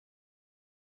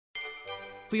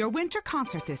For your winter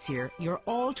concert this year, you're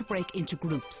all to break into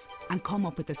groups and come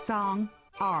up with a song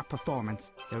or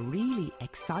performance. The really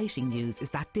exciting news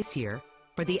is that this year,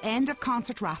 for the end of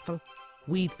concert raffle,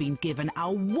 we've been given a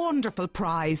wonderful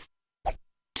prize.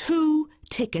 2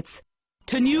 tickets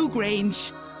to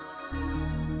Newgrange.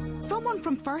 Someone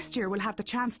from first year will have the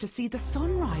chance to see the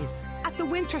sunrise at the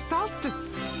winter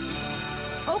solstice.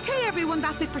 OK, everyone,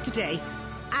 that's it for today.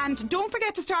 And don't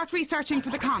forget to start researching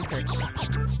for the concert.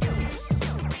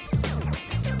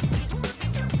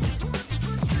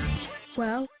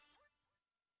 Well,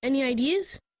 any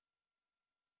ideas?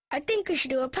 I think we should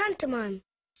do a pantomime.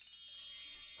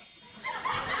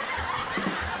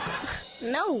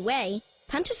 No way.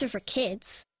 Pantos are for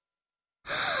kids.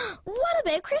 What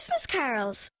about Christmas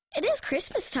carols? It is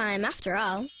Christmas time, after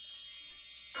all.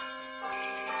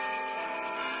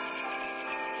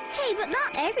 Hey, but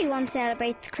not everyone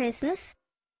celebrates Christmas.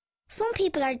 Some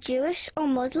people are Jewish or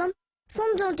Muslim.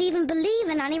 Some don't even believe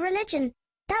in any religion.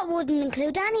 That wouldn't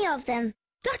include any of them.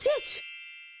 That's it!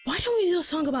 Why don't we do a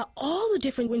song about all the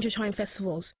different wintertime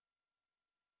festivals?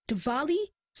 Diwali,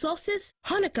 solstice,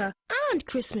 Hanukkah, and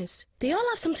Christmas. They all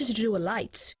have something to do with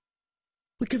lights.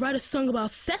 We could write a song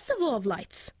about Festival of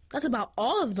Lights. That's about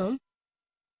all of them.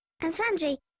 And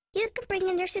Sanjay, you can bring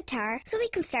in your sitar so we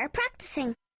can start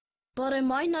practicing. But I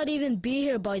might not even be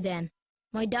here by then.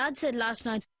 My dad said last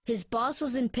night his boss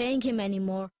wasn't paying him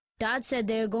anymore. Dad said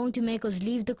they're going to make us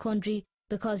leave the country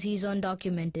because he's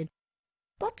undocumented.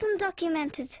 What's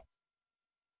undocumented?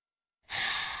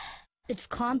 It's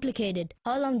complicated.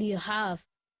 How long do you have?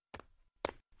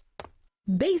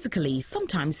 Basically,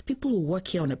 sometimes people who work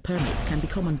here on a permit can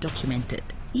become undocumented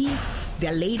if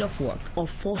they're laid off work or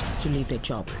forced to leave their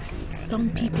job. Some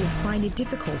people find it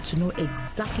difficult to know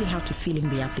exactly how to fill in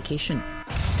the application.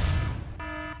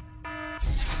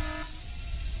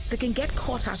 They can get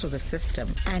caught out of the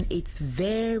system, and it's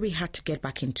very hard to get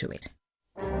back into it.